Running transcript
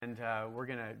and we're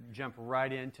going to jump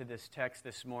right into this text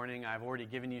this morning. I've already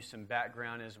given you some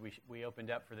background as we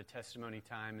opened up for the testimony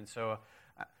time, and so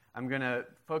I'm going to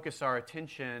focus our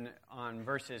attention on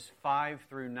verses 5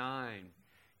 through 9.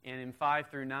 And in 5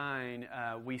 through 9,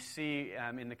 we see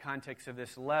in the context of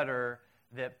this letter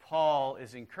that Paul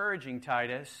is encouraging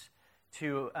Titus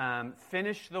to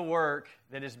finish the work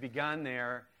that has begun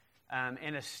there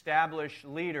and establish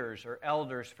leaders or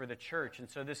elders for the church. And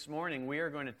so this morning we are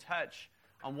going to touch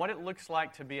on what it looks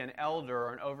like to be an elder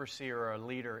or an overseer or a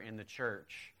leader in the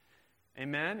church.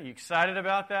 Amen? Are you excited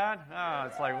about that? Oh,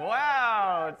 it's like,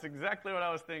 wow, it's exactly what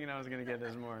I was thinking I was going to get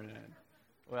this morning.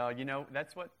 Well, you know,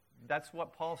 that's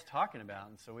what Paul's talking about,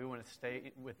 and so we want to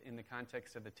stay within the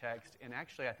context of the text. And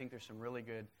actually, I think there's some really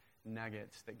good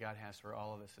nuggets that God has for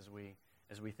all of us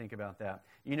as we think about that.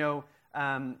 You know,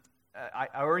 I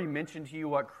already mentioned to you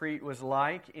what Crete was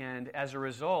like, and as a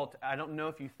result, I don't know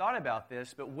if you thought about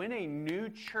this, but when a new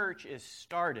church is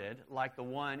started, like the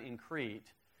one in Crete,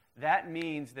 that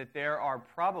means that there are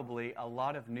probably a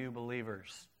lot of new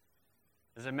believers.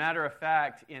 As a matter of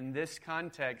fact, in this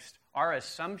context, our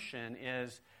assumption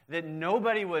is that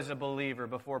nobody was a believer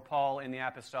before Paul and the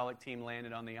apostolic team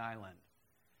landed on the island.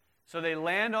 So they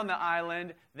land on the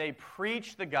island, they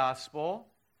preach the gospel,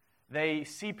 they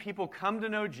see people come to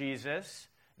know Jesus.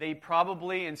 They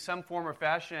probably, in some form or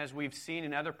fashion, as we've seen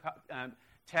in other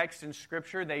texts in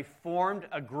Scripture, they formed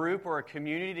a group or a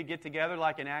community to get together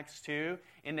like in Acts 2,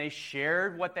 and they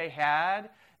shared what they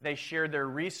had. They shared their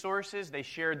resources. They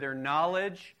shared their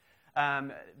knowledge.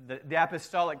 The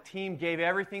apostolic team gave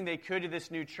everything they could to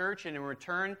this new church, and in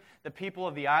return, the people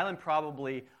of the island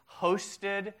probably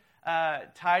hosted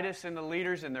Titus and the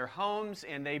leaders in their homes,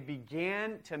 and they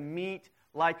began to meet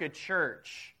like a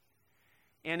church.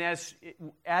 And as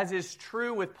is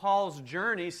true with Paul's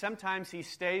journey, sometimes he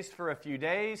stays for a few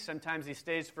days, sometimes he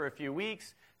stays for a few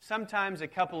weeks, sometimes a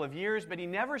couple of years, but he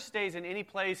never stays in any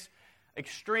place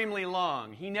extremely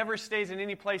long. He never stays in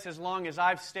any place as long as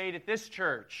I've stayed at this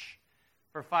church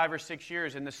for 5 or 6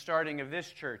 years in the starting of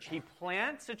this church. He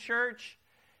plants a church,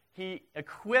 he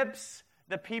equips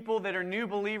the people that are new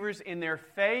believers in their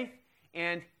faith,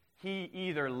 and he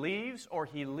either leaves or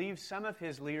he leaves some of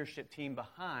his leadership team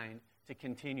behind to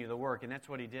continue the work. And that's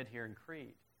what he did here in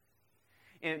Crete.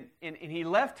 And he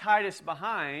left Titus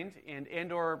behind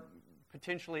and or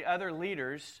potentially other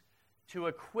leaders to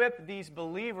equip these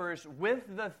believers with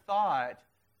the thought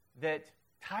that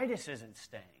Titus isn't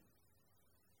staying.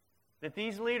 That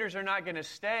these leaders are not going to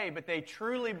stay, but they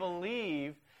truly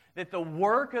believe that the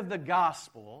work of the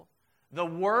gospel, the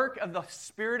work of the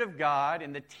Spirit of God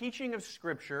and the teaching of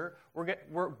Scripture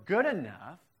were good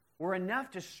enough, were enough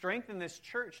to strengthen this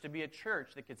church to be a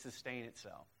church that could sustain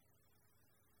itself.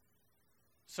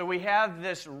 So we have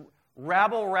this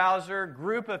rabble-rouser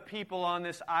group of people on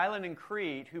this island in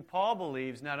Crete who Paul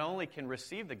believes not only can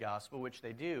receive the gospel, which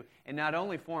they do, and not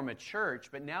only form a church,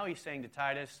 but now he's saying to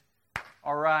Titus,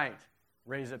 all right,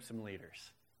 raise up some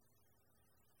leaders.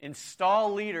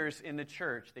 Install leaders in the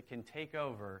church that can take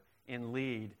over and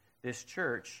lead this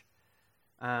church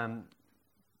in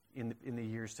the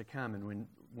years to come. And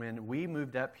when we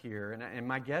moved up here, and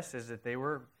my guess is that they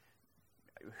were,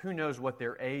 who knows what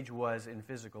their age was in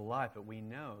physical life, but we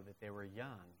know that they were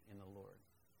young in the Lord.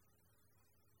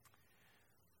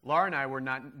 Laura and I were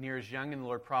not near as young in the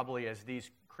Lord probably as these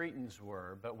Cretans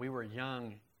were, but we were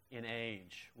young in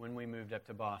age when we moved up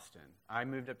to Boston. I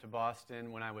moved up to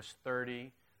Boston when I was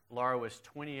 30. Laura was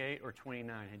 28 or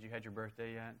 29. Had you had your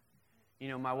birthday yet? You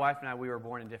know, my wife and I, we were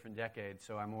born in different decades,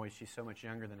 so she's so much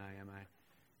younger than I am.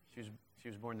 She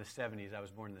was born in the 70s. I was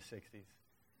born in the 60s,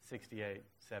 68,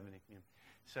 70. Yeah.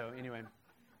 So anyway,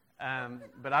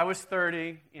 but I was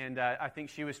 30, and I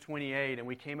think she was 28, and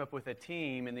we came up with a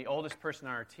team, and the oldest person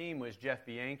on our team was Jeff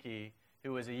Bianchi,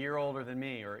 who was a year older than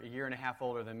me, or a year and a half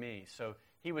older than me. So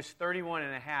he was 31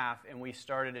 and a half, and we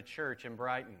started a church in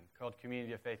Brighton called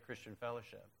Community of Faith Christian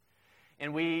Fellowship.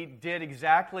 And we did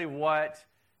exactly what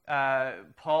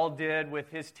Paul did with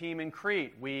his team in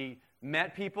Crete. We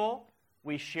met people,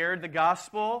 we shared the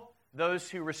gospel. Those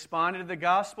who responded to the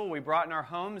gospel, we brought in our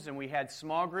homes, and we had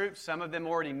small groups. Some of them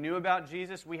already knew about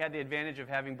Jesus. We had the advantage of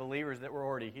having believers that were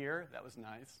already here. That was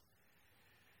nice.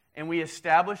 And we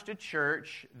established a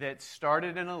church that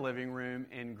started in a living room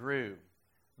and grew.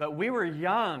 But we were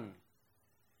young.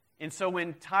 And so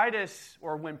when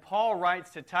Paul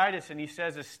writes to Titus and he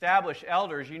says establish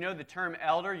elders, you know the term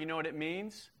elder, you know what it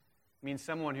means? It means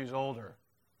someone who's older.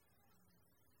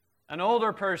 An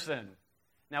older person.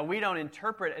 Now, we don't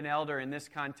interpret an elder in this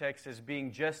context as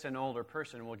being just an older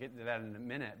person. We'll get to that in a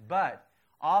minute. But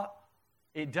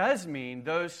it does mean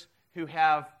those who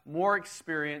have more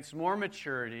experience, more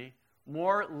maturity,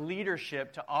 more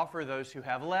leadership to offer those who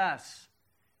have less.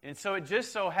 And so it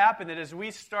just so happened that as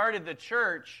we started the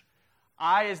church,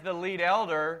 I, as the lead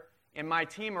elder, and my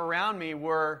team around me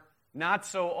were not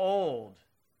so old.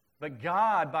 But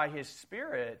God, by His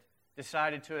Spirit,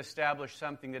 decided to establish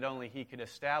something that only He could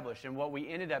establish. And what we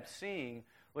ended up seeing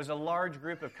was a large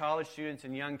group of college students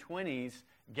and young 20s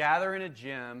gather in a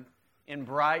gym in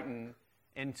Brighton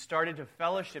and started to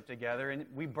fellowship together, and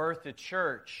we birthed a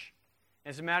church.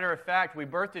 As a matter of fact, we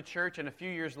birthed a church, and a few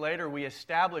years later, we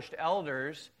established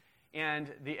elders, and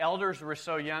the elders were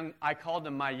so young, I called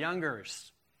them my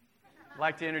youngers. I'd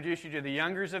like to introduce you to the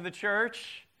youngers of the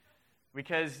church,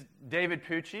 because David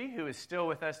Pucci, who is still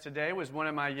with us today, was one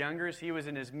of my youngers. He was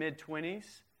in his mid-20s.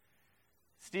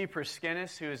 Steve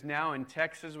Praskinis, who is now in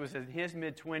Texas, was in his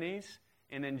mid-20s.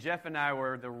 And then Jeff and I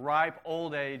were the ripe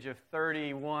old age of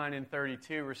 31 and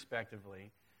 32,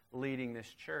 respectively, leading this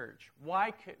church.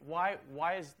 Why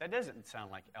is that? Doesn't sound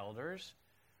like elders.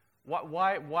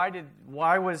 Why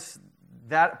was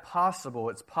that possible?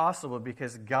 It's possible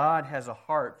because God has a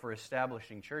heart for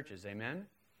establishing churches. Amen?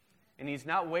 And He's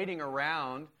not waiting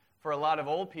around for a lot of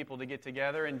old people to get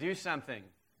together and do something.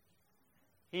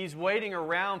 He's waiting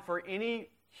around for any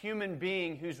human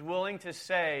being who's willing to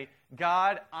say,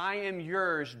 God, I am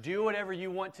yours. Do whatever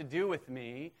you want to do with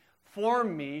me.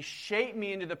 Form me. Shape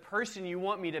me into the person you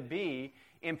want me to be.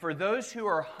 And for those who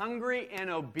are hungry and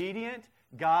obedient,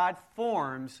 God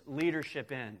forms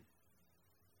leadership in.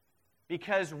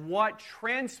 Because what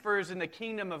transfers in the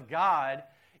kingdom of God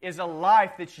is a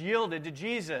life that's yielded to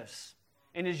Jesus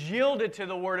and is yielded to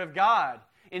the Word of God.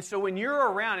 And so when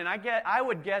you're around, and I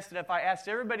would guess that if I asked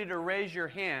everybody to raise your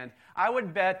hand, I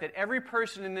would bet that every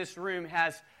person in this room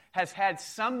has had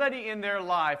somebody in their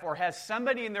life or has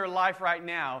somebody in their life right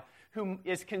now who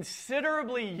is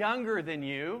considerably younger than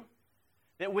you,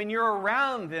 that when you're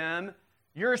around them,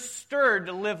 you're stirred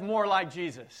to live more like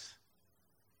Jesus.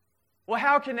 Well,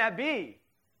 how can that be?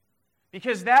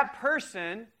 Because that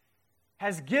person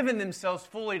has given themselves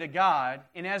fully to God,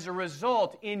 and as a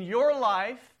result, in your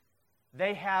life,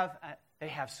 they have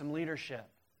some leadership.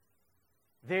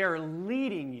 They are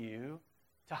leading you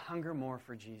to hunger more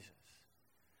for Jesus.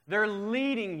 They're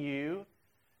leading you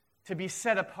to be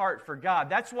set apart for God.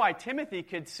 That's why Timothy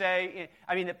could say,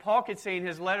 that Paul could say in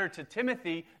his letter to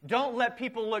Timothy, don't let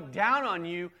people look down on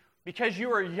you because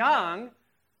you are young,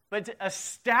 but to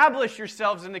establish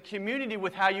yourselves in the community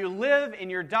with how you live, in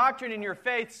your doctrine, in your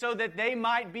faith, so that they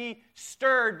might be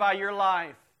stirred by your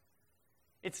life.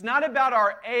 It's not about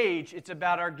our age, it's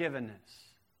about our givenness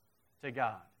to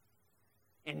God.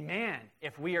 And man,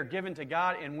 if we are given to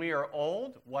God and we are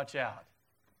old, watch out.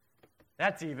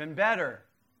 That's even better.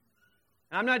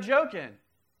 And I'm not joking.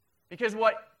 Because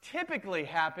what typically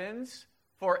happens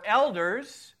for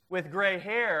elders with gray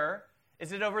hair is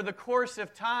that over the course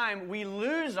of time, we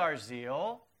lose our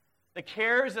zeal. The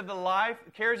cares of the life,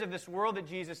 the cares of this world that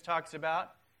Jesus talks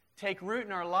about, take root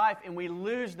in our life, and we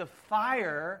lose the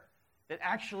fire that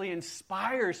actually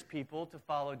inspires people to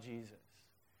follow Jesus.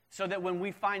 So that when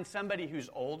we find somebody who's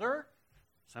older,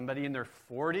 somebody in their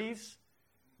 40s,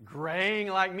 graying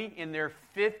like me, in their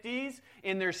 50s,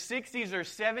 in their 60s or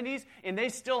 70s, and they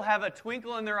still have a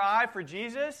twinkle in their eye for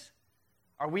Jesus,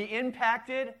 are we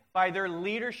impacted by their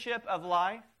leadership of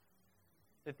life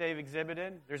that they've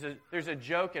exhibited? There's a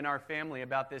joke in our family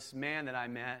about this man that I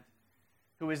met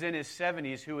who was in his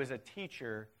 70s, who was a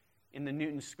teacher in the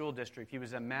Newton School District. He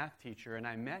was a math teacher, and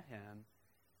I met him,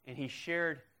 and he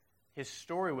shared his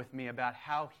story with me about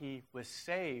how he was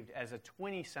saved as a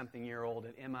 20-something-year-old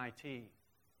at MIT.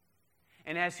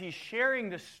 And as he's sharing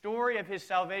the story of his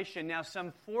salvation, now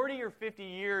some 40 or 50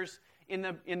 years in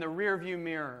the rearview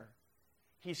mirror,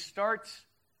 he starts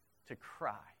to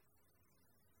cry.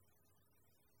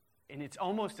 And it's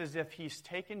almost as if he's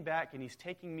taken back, and he's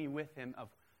taking me with him, of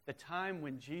the time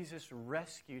when Jesus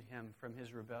rescued him from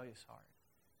his rebellious heart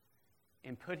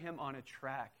and put him on a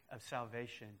track of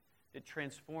salvation that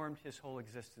transformed his whole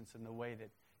existence in the way that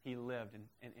he lived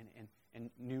and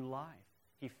knew life.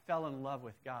 He fell in love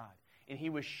with God. And he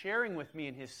was sharing with me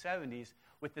in his 70s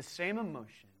with the same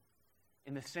emotion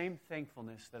and the same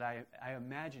thankfulness that I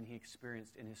imagine he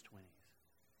experienced in his 20s.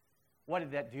 What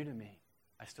did that do to me?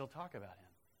 I still talk about him.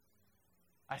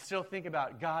 I still think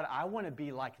about, God, I want to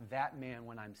be like that man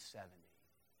when I'm 70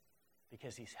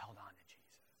 because he's held on to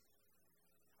Jesus.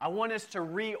 I want us to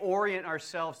reorient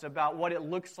ourselves about what it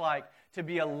looks like to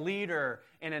be a leader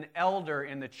and an elder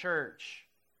in the church.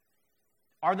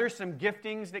 Are there some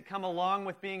giftings that come along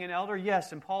with being an elder?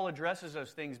 Yes, and Paul addresses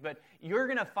those things. But you're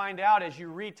going to find out as you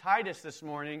read Titus this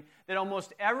morning that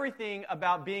almost everything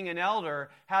about being an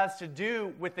elder has to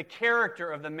do with the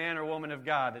character of the man or woman of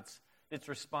God that's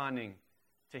responding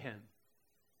to him.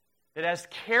 That as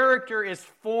character is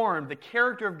formed, the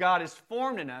character of God is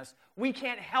formed in us, we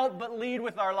can't help but lead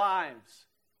with our lives.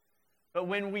 But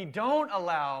when we don't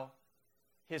allow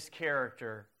His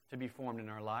character to be formed in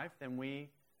our life, then we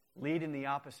lead in the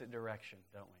opposite direction,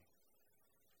 don't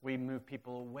we? We move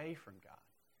people away from God.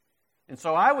 And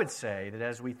so I would say that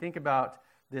as we think about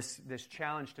this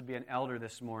challenge to be an elder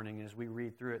this morning, as we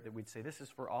read through it, that we'd say this is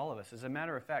for all of us. As a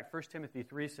matter of fact, 1 Timothy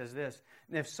 3 says this,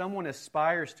 and if someone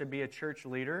aspires to be a church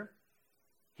leader,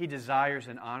 he desires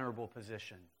an honorable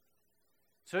position.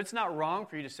 So it's not wrong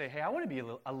for you to say, hey, I want to be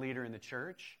a leader in the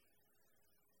church,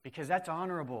 because that's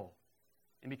honorable.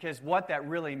 And because what that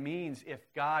really means, if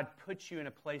God puts you in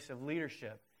a place of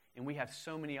leadership, and we have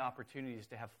so many opportunities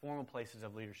to have formal places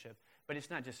of leadership, but it's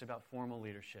not just about formal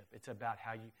leadership. It's about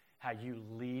how you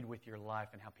lead with your life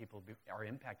and how people are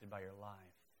impacted by your life.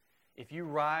 If you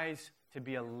rise to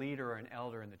be a leader or an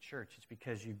elder in the church, it's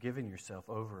because you've given yourself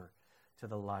over to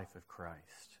the life of Christ.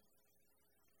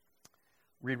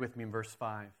 Read with me in verse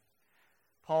 5.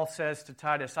 Paul says to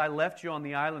Titus, I left you on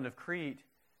the island of Crete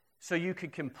so you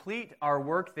could complete our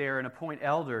work there and appoint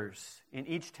elders in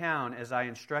each town as I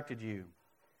instructed you.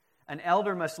 An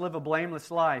elder must live a blameless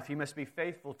life. He must be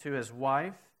faithful to his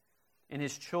wife, and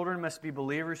his children must be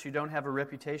believers who don't have a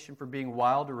reputation for being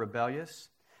wild or rebellious.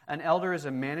 An elder is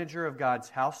a manager of God's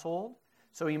household,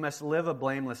 so he must live a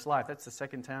blameless life. That's the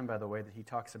second time, by the way, that he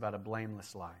talks about a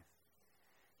blameless life.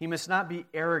 He must not be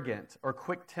arrogant or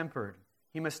quick-tempered.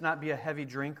 He must not be a heavy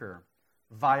drinker,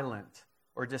 violent,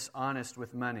 or dishonest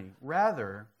with money.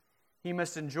 Rather, he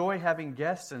must enjoy having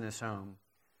guests in his home,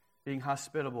 being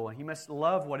hospitable, and he must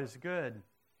love what is good.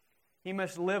 He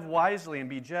must live wisely and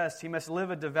be just. He must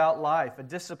live a devout life, a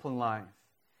disciplined life.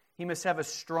 He must have a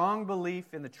strong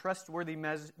belief in the trustworthy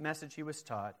message he was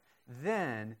taught.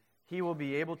 Then he will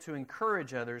be able to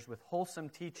encourage others with wholesome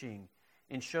teaching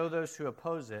and show those who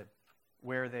oppose it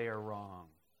where they are wrong.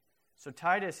 So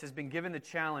Titus has been given the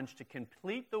challenge to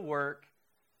complete the work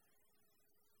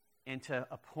and to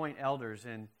appoint elders.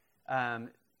 And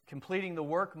completing the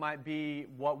work might be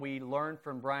what we learned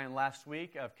from Brian last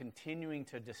week of continuing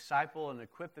to disciple and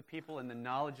equip the people in the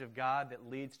knowledge of God that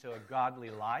leads to a godly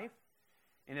life.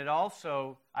 And it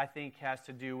also, I think, has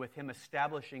to do with him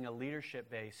establishing a leadership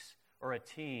base or a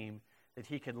team that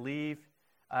he could leave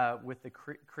with the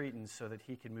Cretans so that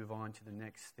he could move on to the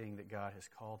next thing that God has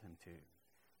called him to.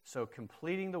 So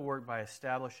completing the work by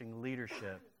establishing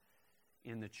leadership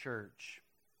in the church.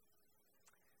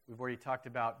 We've already talked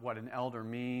about what an elder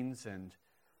means and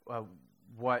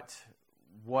what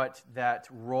that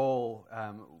role,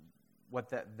 what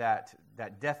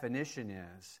that definition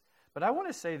is. But I want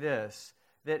to say this,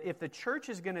 that if the church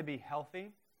is going to be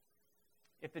healthy,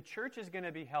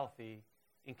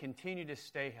 and continue to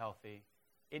stay healthy,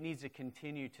 it needs to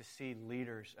continue to see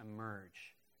leaders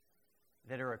emerge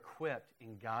that are equipped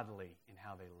and godly in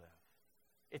how they live.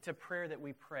 It's a prayer that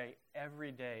we pray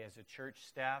every day as a church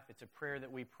staff. It's a prayer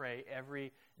that we pray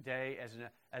every day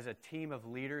as a team of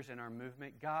leaders in our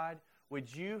movement. God,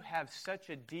 would you have such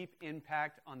a deep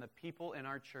impact on the people in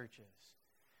our churches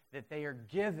that they are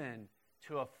given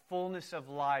to a fullness of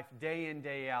life day in,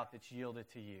 day out that's yielded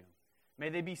to you. May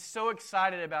they be so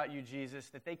excited about you, Jesus,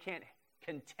 that they can't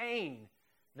contain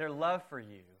their love for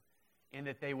you, and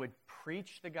that they would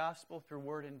preach the gospel through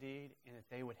word and deed, and that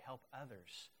they would help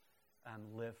others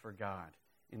live for God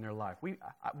in their life.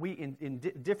 We in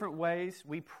different ways,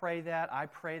 we pray that. I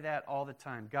pray that all the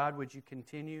time. God, would you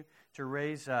continue to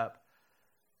raise up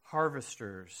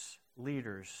harvesters,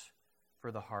 leaders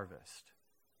for the harvest?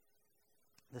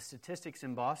 The statistics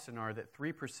in Boston are that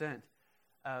 3%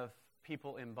 of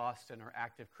people in Boston are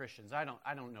active Christians. I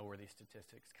don't know where these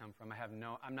statistics come from.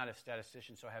 I'm not a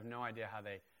statistician, so I have no idea how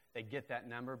they get that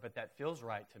number, but that feels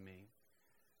right to me.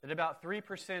 That about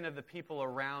 3% of the people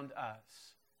around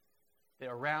us,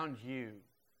 around you,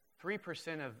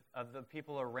 3% of the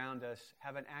people around us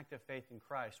have an active faith in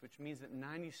Christ, which means that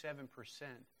 97%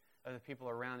 of the people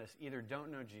around us either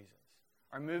don't know Jesus,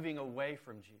 are moving away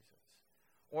from Jesus,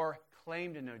 or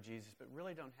claim to know Jesus, but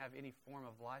really don't have any form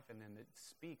of life in them that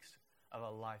speaks of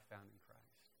a life found in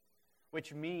Christ.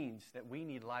 Which means that we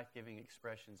need life-giving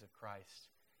expressions of Christ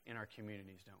in our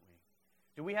communities, don't we?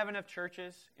 Do we have enough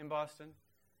churches in Boston?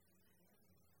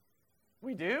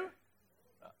 We do?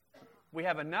 We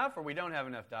have enough, or we don't have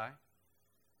enough, Di?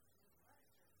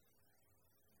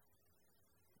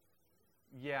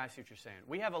 Yeah, I see what you're saying.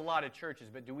 We have a lot of churches,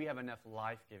 but do we have enough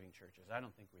life-giving churches? I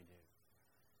don't think we do.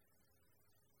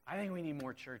 I think we need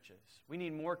more churches. We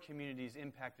need more communities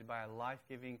impacted by a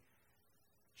life-giving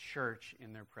church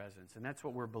in their presence. And that's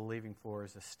what we're believing for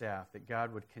as a staff, that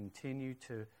God would continue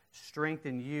to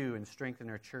strengthen you and strengthen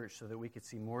our church so that we could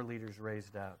see more leaders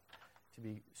raised up to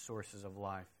be sources of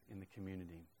life in the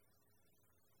community.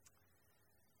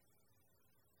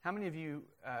 How many of you,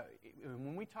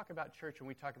 when we talk about church and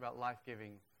we talk about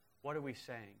life-giving, what are we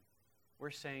saying? We're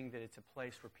saying that it's a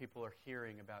place where people are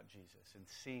hearing about Jesus and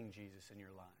seeing Jesus in your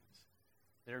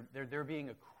lives. They're being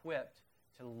equipped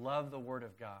to love the Word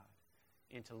of God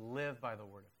and to live by the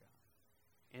Word of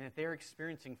God. And that they're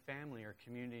experiencing family or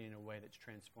community in a way that's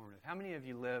transformative. How many of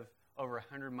you live over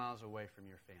 100 miles away from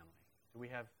your family? Do we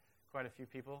have quite a few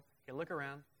people? Okay, look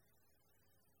around.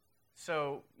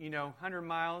 So, 100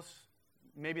 miles,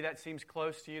 maybe that seems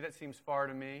close to you, that seems far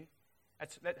to me.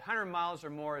 That 100 miles or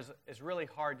more is really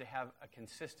hard to have a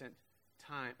consistent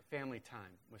family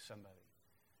time with somebody.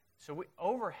 So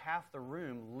over half the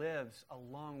room lives a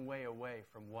long way away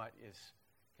from what is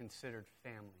considered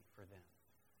family for them.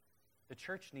 The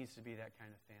church needs to be that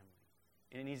kind of family.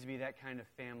 And it needs to be that kind of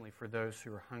family for those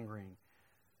who are hungering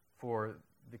for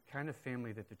the kind of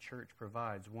family that the church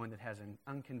provides, one that has an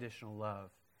unconditional love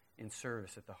and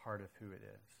service at the heart of who it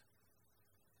is.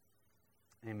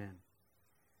 Amen.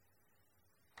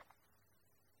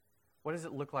 What does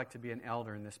it look like to be an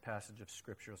elder in this passage of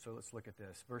Scripture? So let's look at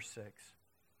this. Verse 6.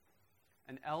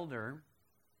 An elder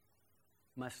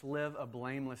must live a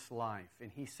blameless life.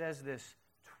 And he says this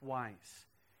twice.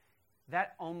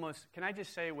 Can I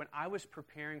just say, when I was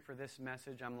preparing for this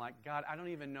message, I'm like, God, I don't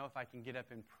even know if I can get up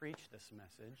and preach this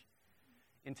message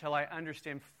until I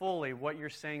understand fully what you're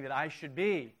saying that I should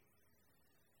be.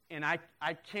 And I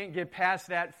can't get past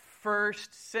that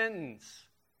first sentence.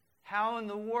 How in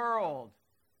the world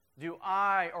do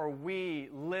I or we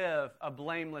live a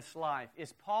blameless life?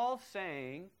 Is Paul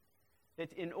saying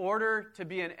that in order to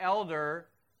be an elder,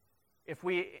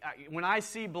 when I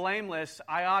see blameless,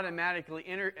 I automatically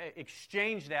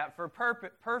exchange that for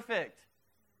perfect?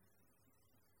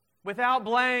 Without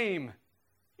blame.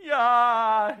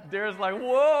 Yeah. Dara's like,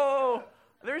 whoa.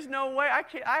 There's no way.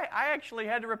 I actually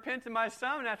had to repent to my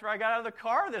son after I got out of the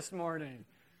car this morning.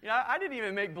 I didn't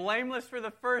even make blameless for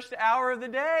the first hour of the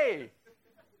day.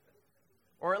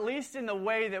 Or at least in the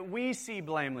way that we see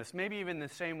blameless. Maybe even the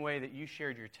same way that you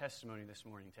shared your testimony this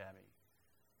morning, Tabby.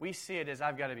 We see it as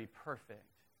I've got to be perfect.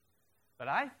 But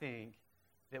I think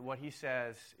that what he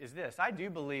says is this. I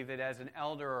do believe that as an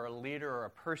elder or a leader or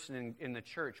a person in the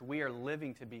church, we are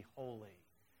living to be holy.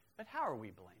 But how are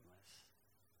we blameless?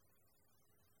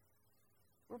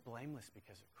 We're blameless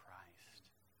because of Christ.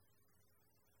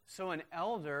 So an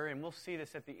elder, and we'll see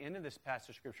this at the end of this passage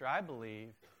of Scripture, I believe,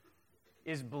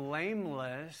 is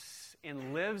blameless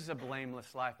and lives a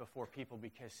blameless life before people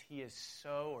because he is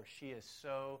so or she is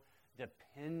so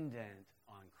dependent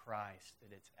on Christ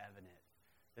that it's evident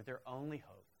that their only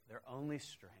hope, their only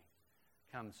strength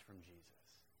comes from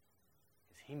Jesus.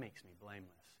 Because he makes me blameless.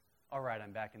 All right,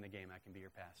 I'm back in the game. I can be your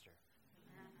pastor.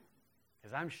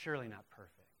 Because I'm surely not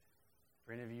perfect.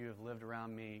 For any of you who have lived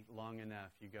around me long enough,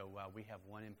 you go, wow, we have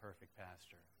one imperfect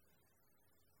pastor.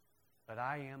 But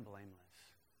I am blameless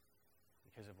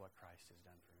because of what Christ has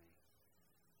done for me.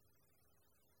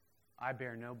 I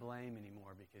bear no blame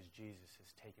anymore because Jesus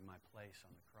has taken my place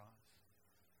on the cross.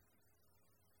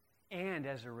 And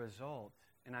as a result,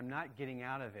 and I'm not getting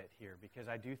out of it here because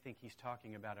I do think he's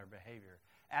talking about our behavior.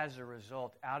 As a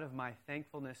result, out of my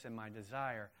thankfulness and my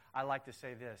desire, I like to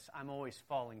say this, I'm always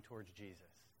falling towards Jesus.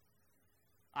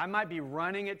 I might be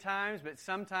running at times, but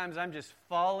sometimes I'm just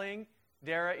falling,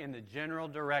 Dara, in the general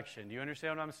direction. Do you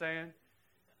understand what I'm saying?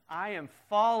 I am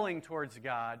falling towards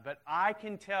God, but I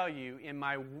can tell you in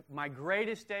my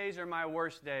greatest days or my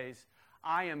worst days,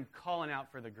 I am calling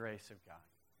out for the grace of God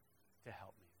to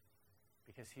help me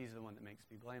because he's the one that makes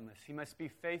me blameless. He must be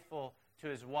faithful to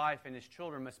his wife, and his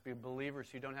children must be believers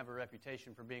who don't have a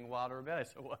reputation for being wild or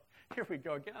rebellious. So here we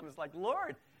go again. I was like,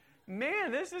 Lord,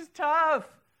 man, this is tough.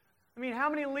 I mean, how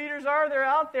many leaders are there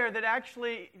out there that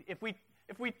actually, if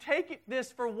we take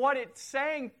this for what it's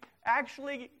saying,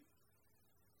 actually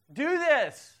do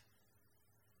this?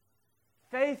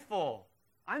 Faithful.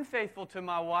 I'm faithful to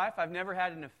my wife. I've never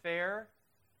had an affair.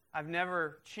 I've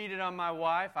never cheated on my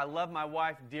wife. I love my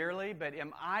wife dearly, but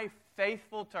am I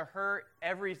faithful to her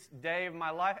every day of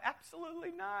my life?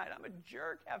 Absolutely not. I'm a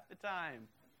jerk half the time.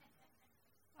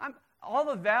 All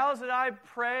the vows that I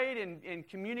prayed and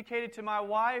communicated to my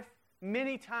wife,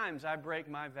 many times I break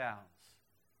my vows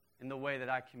in the way that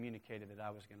I communicated that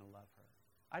I was going to love her.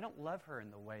 I don't love her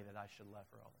in the way that I should love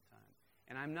her all the time.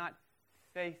 and I'm not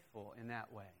faithful in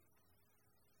that way.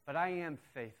 But I am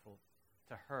faithful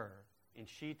to her, and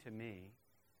she to me,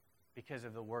 because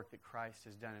of the work that Christ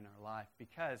has done in our life.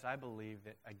 Because I believe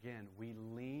that, again, we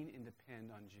lean and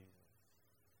depend on Jesus.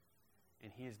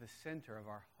 And He is the center of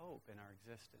our hope and our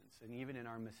existence, and even in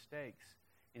our mistakes,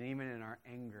 and even in our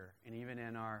anger, and even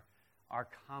in our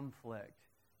conflict,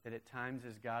 that at times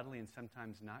is godly and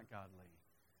sometimes not godly.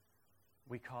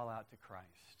 We call out to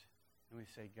Christ, and we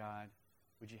say, God,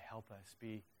 would you help us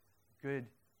be good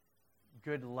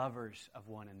lovers of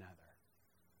one another?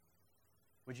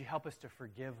 Would you help us to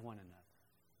forgive one another?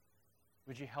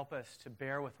 Would you help us to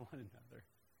bear with one another?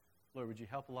 Lord, would you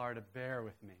help Laura to bear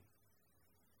with me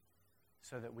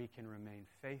so that we can remain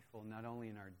faithful not only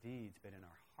in our deeds but in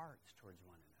our hearts towards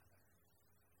one another?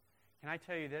 Can I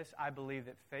tell you this? I believe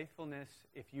that faithfulness,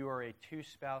 if you are a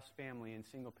two-spouse family and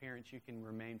single parents, you can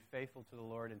remain faithful to the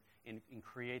Lord and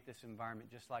create this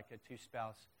environment just like a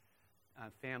two-spouse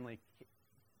family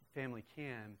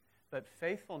can. But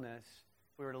faithfulness,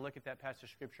 if we were to look at that passage of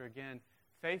Scripture again,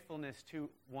 faithfulness to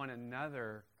one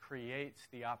another creates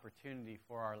the opportunity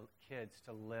for our kids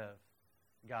to live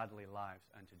godly lives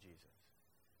unto Jesus.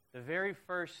 The very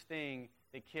first thing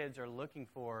that kids are looking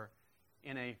for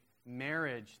in a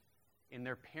marriage in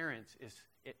their parents is,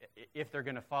 if they're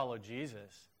going to follow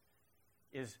Jesus,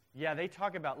 is, yeah, they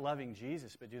talk about loving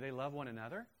Jesus, but do they love one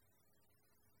another?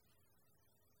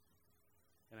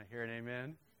 Can I hear an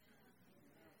amen?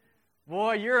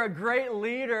 Boy, you're a great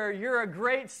leader. You're a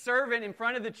great servant in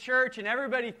front of the church, and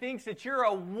everybody thinks that you're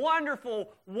a wonderful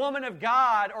woman of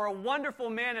God or a wonderful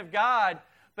man of God,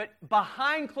 but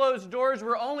behind closed doors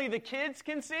where only the kids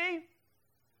can see,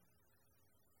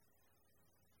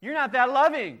 you're not that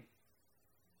loving.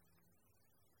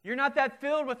 You're not that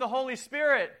filled with the Holy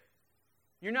Spirit.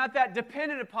 You're not that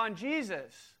dependent upon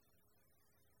Jesus.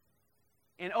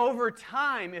 And over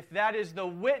time, if that is the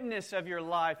witness of your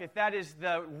life, if that is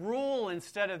the rule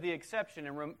instead of the exception,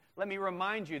 and let me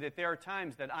remind you that there are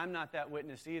times that I'm not that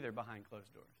witness either behind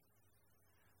closed doors.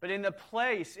 But in the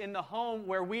place, in the home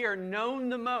where we are known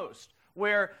the most,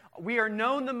 where we are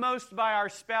known the most by our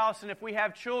spouse, and if we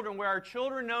have children, where our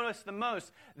children know us the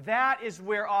most, that is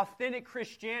where authentic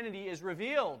Christianity is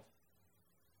revealed.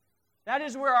 That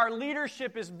is where our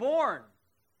leadership is born.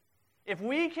 If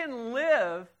we can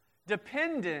live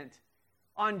dependent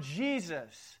on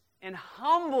Jesus and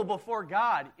humble before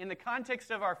God in the context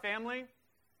of our family,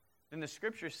 then the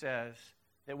Scripture says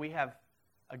that we have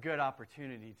a good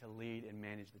opportunity to lead and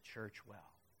manage the church well.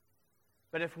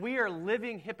 But if we are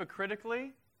living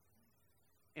hypocritically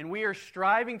and we are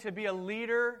striving to be a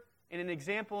leader and an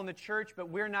example in the church, but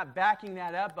we're not backing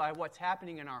that up by what's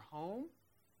happening in our home,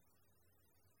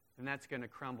 then that's going to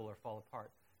crumble or fall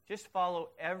apart. Just follow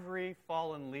every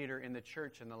fallen leader in the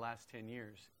church in the last 10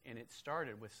 years, and it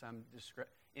started with some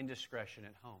indiscretion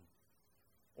at home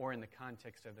or in the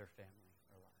context of their family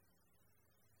or life.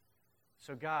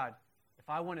 So God, if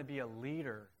I want to be a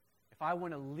leader, if I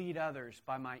want to lead others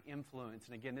by my influence,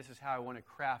 and again, this is how I want to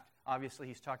craft, obviously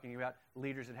he's talking about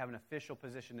leaders that have an official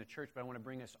position in the church, but I want to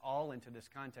bring us all into this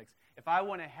context. If I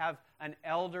want to have an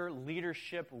elder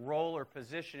leadership role or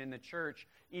position in the church,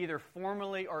 either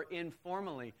formally or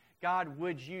informally, God,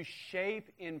 would you shape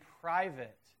in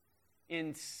private,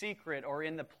 in secret, or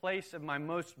in the place of my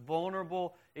most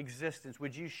vulnerable existence,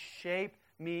 would you shape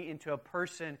me into a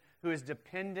person who is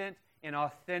dependent and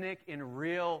authentic and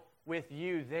real with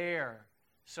you there,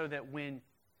 so that when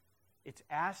it's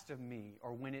asked of me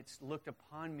or when it's looked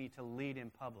upon me to lead in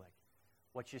public,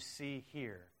 what you see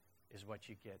here is what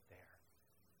you get there.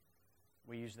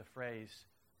 We use the phrase,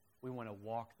 we want to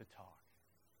walk the talk.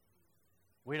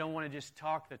 We don't want to just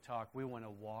talk the talk, we want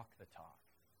to walk the talk.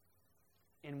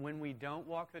 And when we don't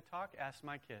walk the talk, ask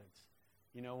my kids.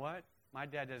 You know what? My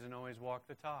dad doesn't always walk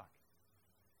the talk.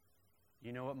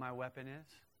 You know what my weapon is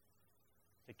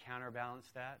to counterbalance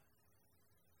that?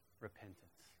 Repentance.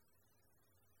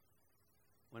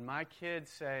 When my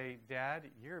kids say, Dad,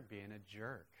 you're being a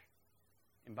jerk.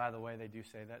 And by the way, they do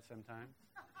say that sometimes.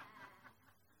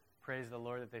 Praise the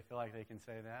Lord that they feel like they can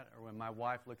say that. Or when my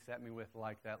wife looks at me with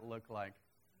like that look like,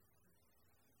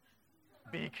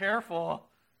 be careful,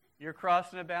 you're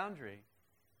crossing a boundary.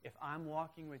 If I'm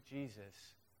walking with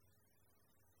Jesus,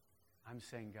 I'm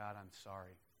saying, God, I'm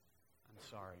sorry. I'm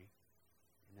sorry.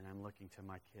 And then I'm looking to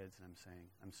my kids and I'm saying,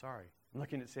 I'm sorry. I'm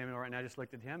looking at Samuel right now. I just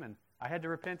looked at him and I had to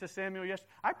repent to Samuel yesterday.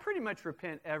 I pretty much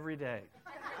repent every day.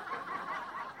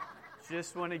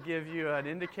 Just want to give you an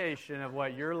indication of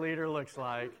what your leader looks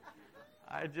like.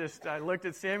 I looked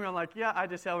at Samuel, I'm like, yeah, I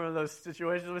just had one of those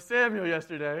situations with Samuel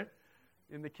yesterday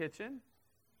in the kitchen.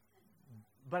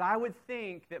 But I would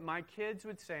think that my kids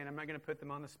would say, and I'm not going to put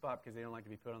them on the spot because they don't like to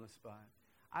be put on the spot.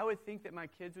 I would think that my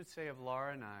kids would say of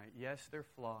Laura and I, yes, they're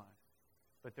flawed,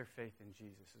 but their faith in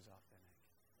Jesus is authentic.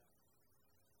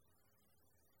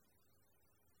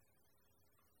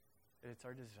 That it's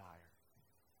our desire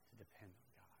to depend on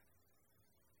God.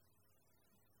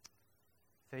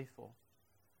 Faithful.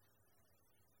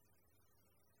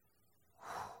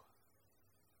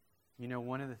 You know,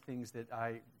 one of the things that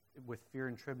with fear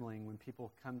and trembling, when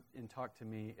people come and talk to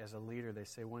me as a leader, they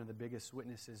say one of the biggest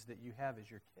witnesses that you have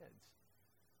is your kids.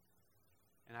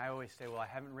 And I always say, well, I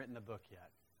haven't written the book yet.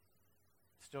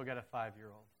 Still got a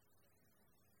 5-year-old.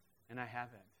 And I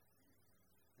haven't.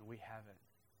 And we haven't.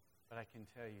 But I can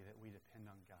tell you that we depend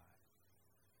on God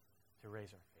to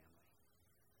raise our family.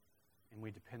 And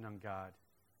we depend on God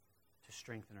to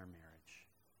strengthen our marriage.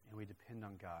 And we depend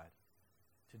on God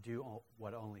to do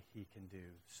what only He can do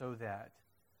so that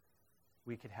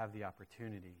we could have the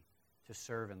opportunity to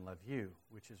serve and love you,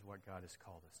 which is what God has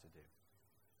called us to do.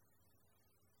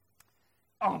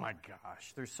 Oh my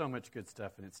gosh, there's so much good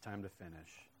stuff and it's time to finish.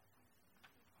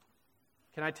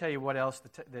 Can I tell you what else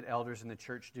that elders in the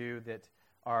church do that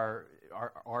are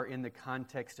in the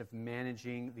context of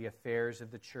managing the affairs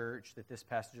of the church that this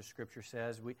passage of Scripture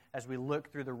says? As we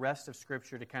look through the rest of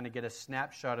Scripture to kind of get a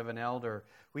snapshot of an elder,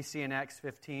 we see in Acts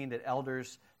 15 that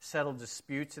elders settle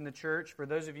disputes in the church. For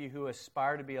those of you who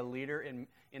aspire to be a leader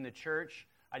in the church,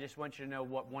 I just want you to know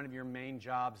what one of your main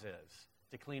jobs is: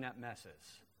 to clean up messes.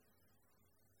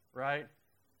 Right?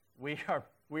 We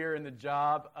are in the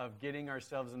job of getting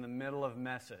ourselves in the middle of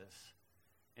messes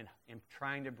and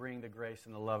trying to bring the grace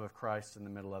and the love of Christ in the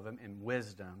middle of them, and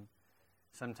wisdom,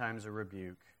 sometimes a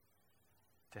rebuke,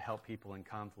 to help people in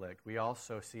conflict. We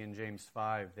also see in James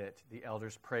 5 that the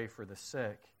elders pray for the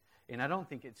sick. And I don't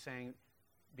think it's saying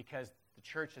because the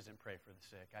church doesn't pray for the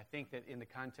sick. I think that in the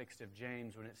context of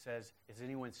James, when it says, is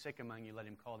anyone sick among you, let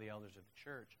him call the elders of the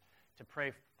church, to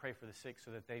pray for the sick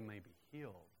so that they may be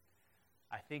healed.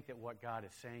 I think that what God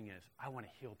is saying is, I want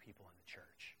to heal people in the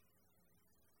church.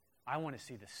 I want to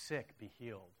see the sick be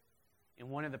healed. And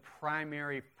one of the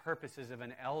primary purposes of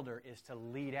an elder is to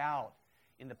lead out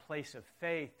in the place of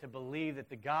faith, to believe that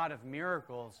the God of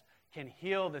miracles can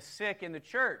heal the sick in the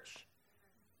church.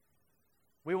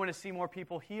 We want to see more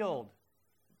people healed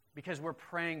because we're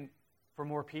praying for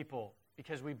more people,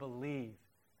 because we believe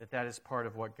that is part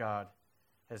of what God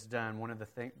has done.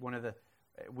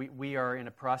 We are in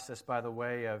a process, by the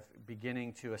way, of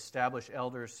beginning to establish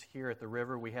elders here at the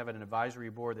River. We have an advisory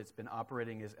board that's been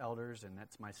operating as elders, and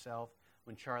that's myself.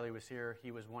 When Charlie was here,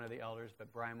 he was one of the elders,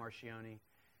 but Brian Marcioni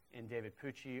and David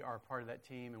Pucci are part of that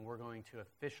team, and we're going to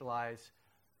officialize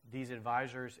these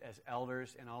advisors as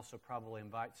elders and also probably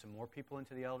invite some more people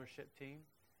into the eldership team.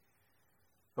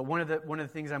 But one of the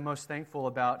things I'm most thankful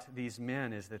about these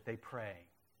men is that they pray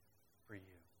for you,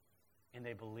 and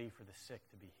they believe for the sick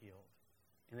to be healed.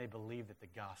 And they believe that the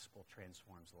gospel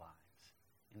transforms lives.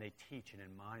 And they teach and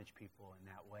admonish people in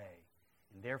that way.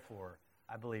 And therefore,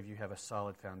 I believe you have a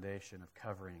solid foundation of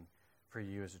covering for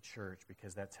you as a church,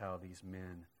 because that's how these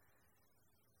men,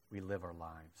 we live our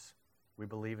lives. We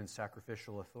believe in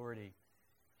sacrificial authority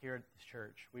here at the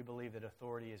church. We believe that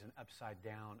authority is an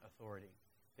upside-down authority.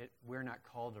 That we're not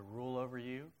called to rule over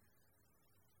you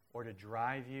or to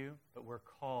drive you, but we're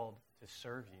called to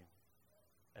serve you.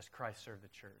 As Christ served the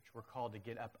church. We're called to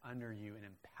get up under you and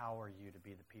empower you to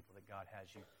be the people that God has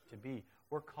you to be.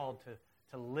 We're called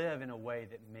to live in a way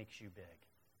that makes you big.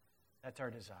 That's our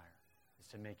desire, is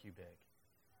to make you big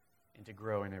and to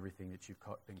grow in everything that you've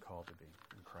been called to be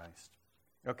in Christ.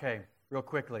 Okay, real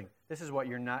quickly. This is what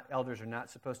elders are not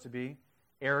supposed to be: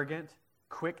 arrogant,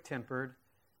 quick-tempered,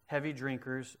 heavy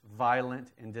drinkers,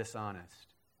 violent, and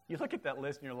dishonest. You look at that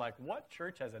list and you're like, what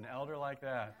church has an elder like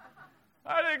that?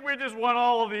 I think we just want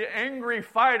all of the angry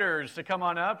fighters to come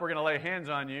on up. We're going to lay hands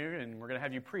on you, and we're going to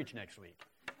have you preach next week.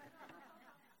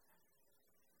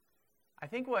 I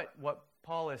think what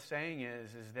Paul is saying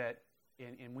is that,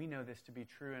 and we know this to be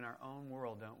true in our own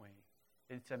world, don't we?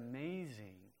 It's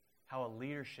amazing how a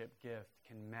leadership gift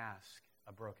can mask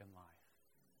a broken life.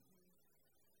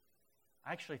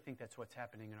 I actually think that's what's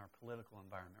happening in our political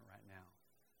environment right now.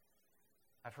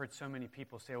 I've heard so many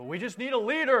people say, well, we just need a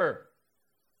leader.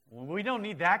 Well, we don't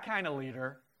need that kind of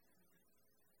leader.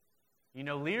 You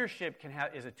know, leadership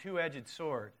is a two-edged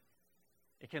sword.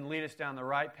 It can lead us down the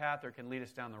right path or it can lead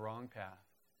us down the wrong path.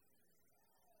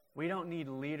 We don't need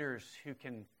leaders who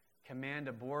can command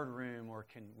a boardroom or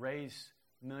can raise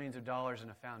millions of dollars in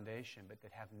a foundation, but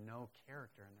that have no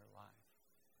character in their life.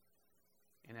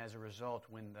 And as a result,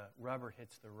 when the rubber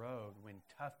hits the road, when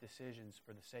tough decisions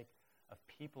for the sake of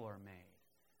people are made,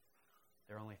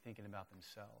 they're only thinking about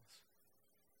themselves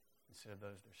instead of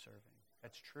those they're serving.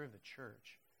 That's true of the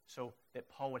church. So that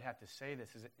Paul would have to say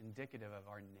this is indicative of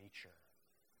our nature.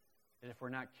 That if we're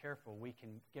not careful, we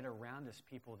can get around us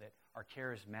people that are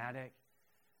charismatic,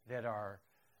 that are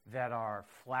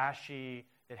flashy,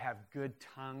 that have good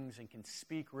tongues and can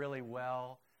speak really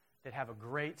well, that have a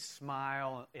great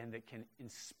smile and that can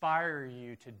inspire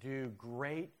you to do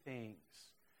great things.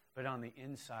 But on the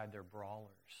inside, they're brawlers.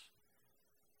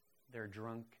 They're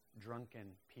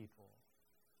drunken people.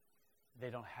 They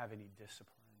don't have any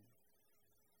discipline.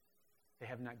 They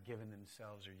have not given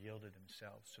themselves or yielded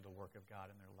themselves to the work of God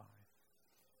in their life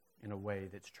in a way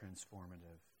that's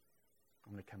transformative.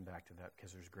 I'm going to come back to that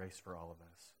because there's grace for all of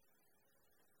us.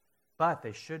 But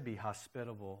they should be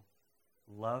hospitable,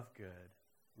 love good,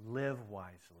 live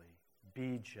wisely,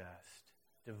 be just,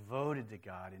 devoted to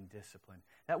God in discipline.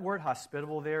 That word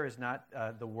hospitable there is not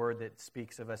the word that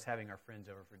speaks of us having our friends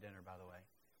over for dinner, by the way.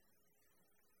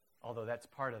 Although that's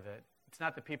part of it. It's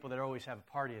not the people that always have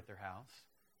a party at their house,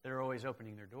 that are always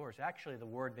opening their doors. Actually, the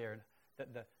word there,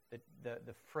 the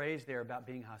phrase there about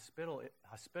being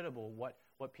hospitable,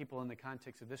 what people in the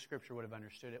context of this scripture would have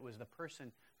understood, it was the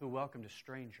person who welcomed a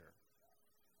stranger,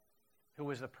 who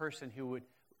was the person who would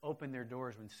open their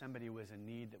doors when somebody was in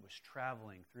need that was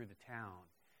traveling through the town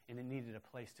and it needed a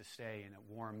place to stay and a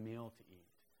warm meal to eat.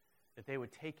 That they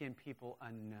would take in people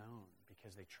unknown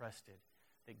because they trusted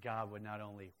that God would not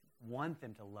only want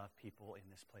them to love people in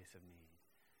this place of need,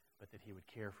 but that he would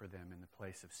care for them in the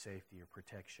place of safety or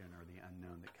protection or the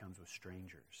unknown that comes with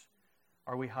strangers.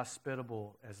 Are we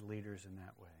hospitable as leaders in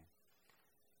that way?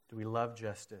 Do we love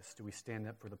justice? Do we stand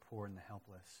up for the poor and the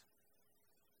helpless?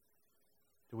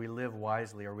 Do we live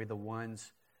wisely? Are we the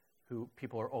ones who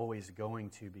people are always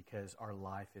going to because our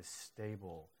life is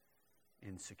stable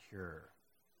and secure?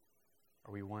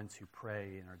 Are we ones who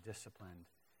pray and are disciplined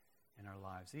in our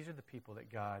lives? These are the people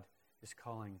that God is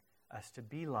calling us to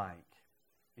be like.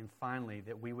 And finally,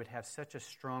 that we would have such a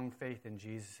strong faith in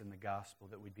Jesus and the gospel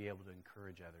that we'd be able to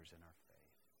encourage others in our faith.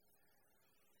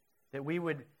 That we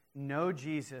would know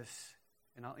Jesus,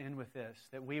 and I'll end with this,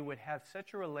 that we would have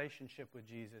such a relationship with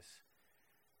Jesus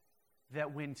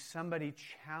that when somebody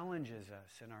challenges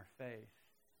us in our faith,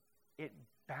 it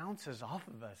bounces off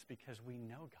of us because we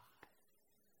know God.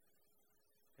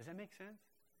 Does that make sense?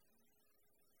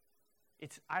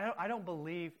 I don't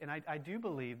believe, and I do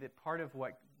believe that part of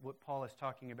what Paul is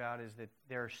talking about is that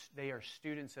they are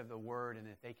students of the Word and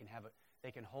that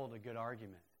they can hold a good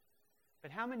argument.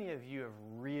 But how many of you have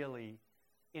really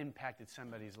impacted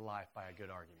somebody's life by a good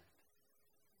argument?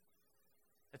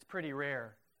 That's pretty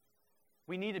rare.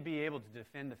 We need to be able to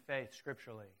defend the faith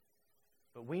scripturally,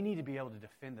 but we need to be able to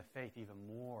defend the faith even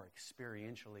more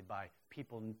experientially by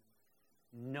people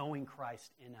knowing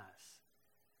Christ in us.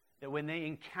 That when they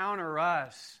encounter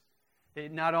us,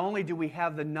 that not only do we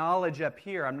have the knowledge up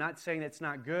here, I'm not saying it's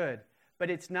not good, but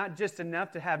it's not just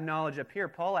enough to have knowledge up here.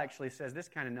 Paul actually says this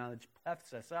kind of knowledge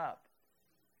puffs us up.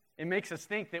 It makes us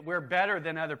think that we're better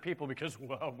than other people because,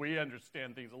 well, we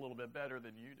understand things a little bit better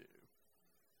than you do.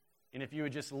 And if you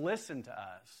would just listen to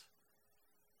us,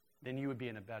 then you would be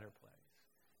in a better place.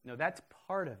 No, that's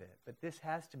part of it, but this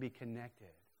has to be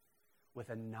connected with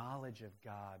a knowledge of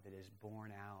God that is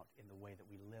born out in the way that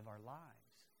we live our lives,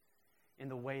 in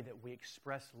the way that we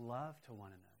express love to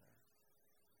one another,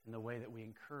 in the way that we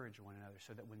encourage one another,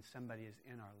 so that when somebody is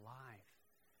in our life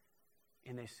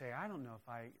and they say, I don't know if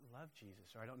I love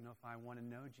Jesus, or I don't know if I want to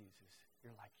know Jesus,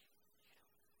 you're like,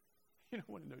 you don't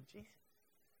want to know Jesus.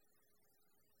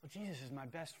 Well, Jesus is my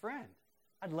best friend.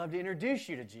 I'd love to introduce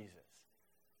you to Jesus.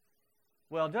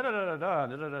 Well,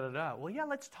 da-da-da-da-da. Well, yeah,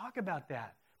 let's talk about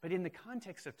that. But in the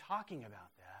context of talking about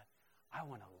that, I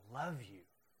want to love you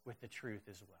with the truth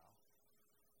as well.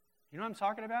 You know what I'm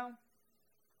talking about? I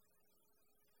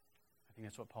think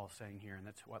that's what Paul's saying here, and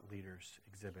that's what leaders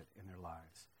exhibit in their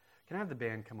lives. Can I have the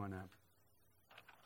band come on up?